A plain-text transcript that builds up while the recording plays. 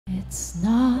It's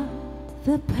not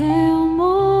the pale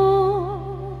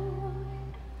moon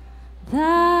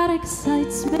that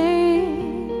excites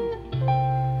me,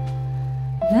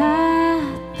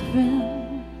 that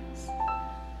thrills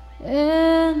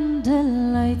and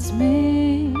delights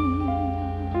me.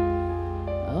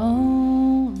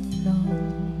 Oh no,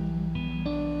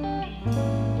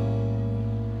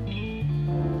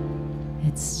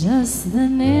 it's just the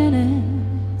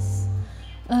nearness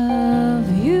of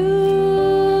you.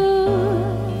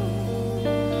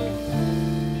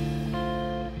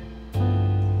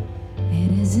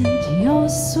 Your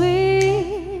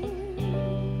sweet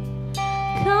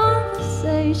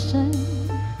conversation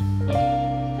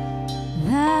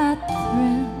that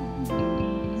thrills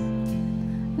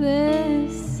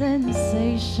this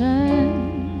sensation.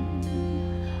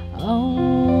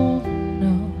 Oh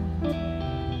no,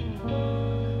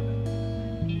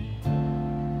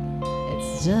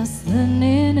 it's just the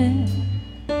nearness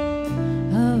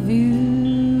of you.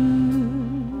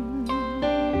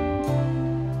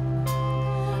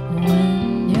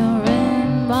 When you're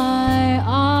in my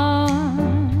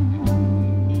arms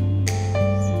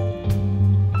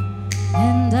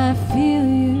and I feel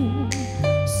you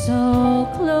so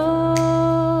close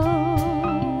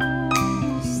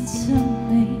to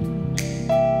me,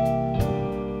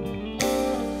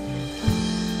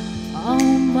 oh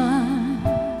my,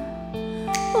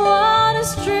 what a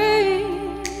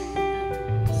dreams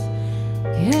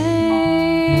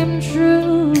came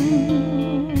true.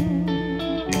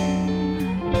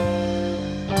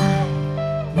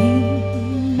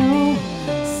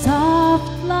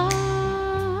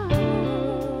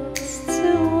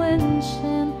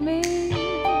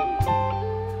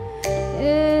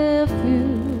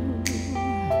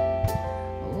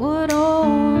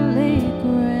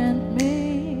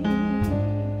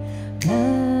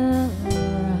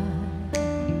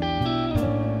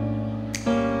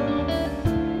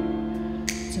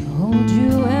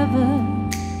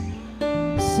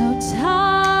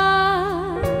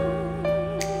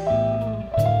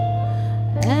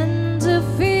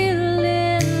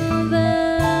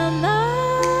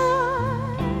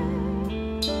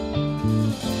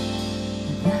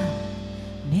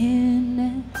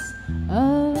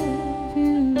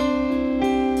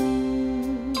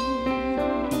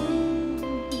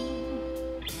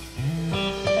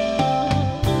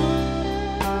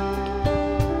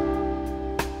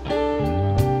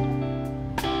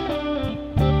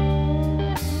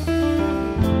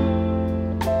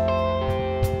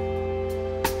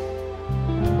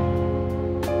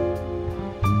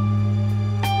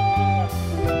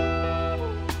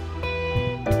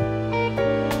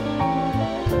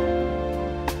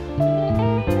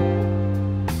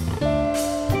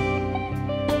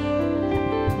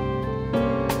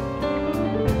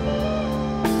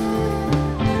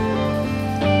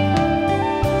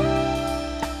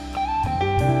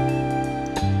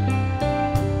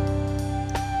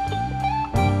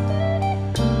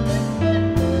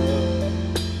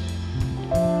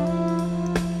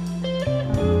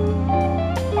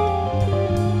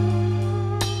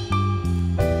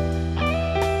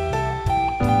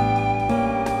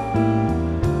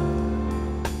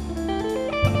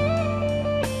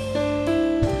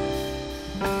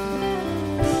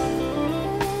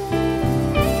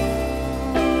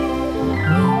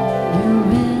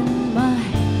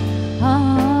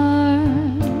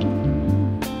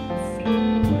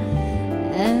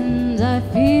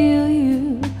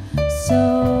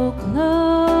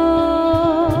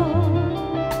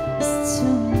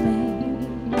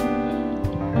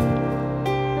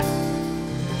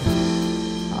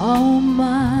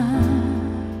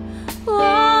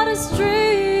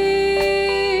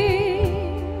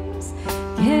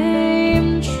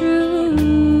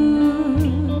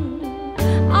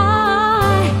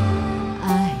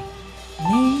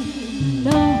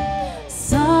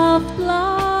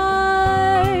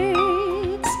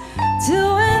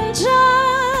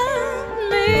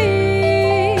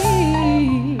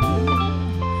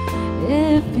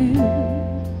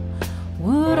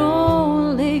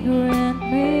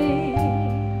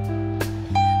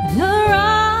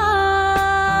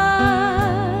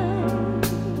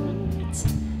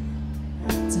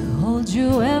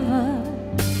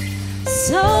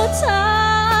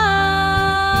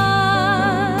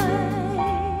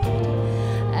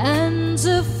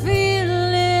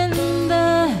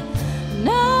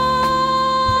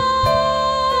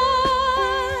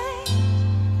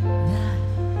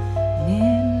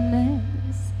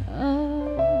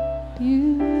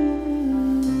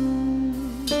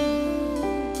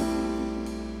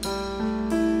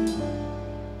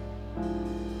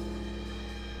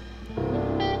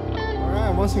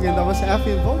 again, that was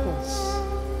Effi vocals.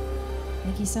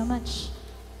 Thank you so much.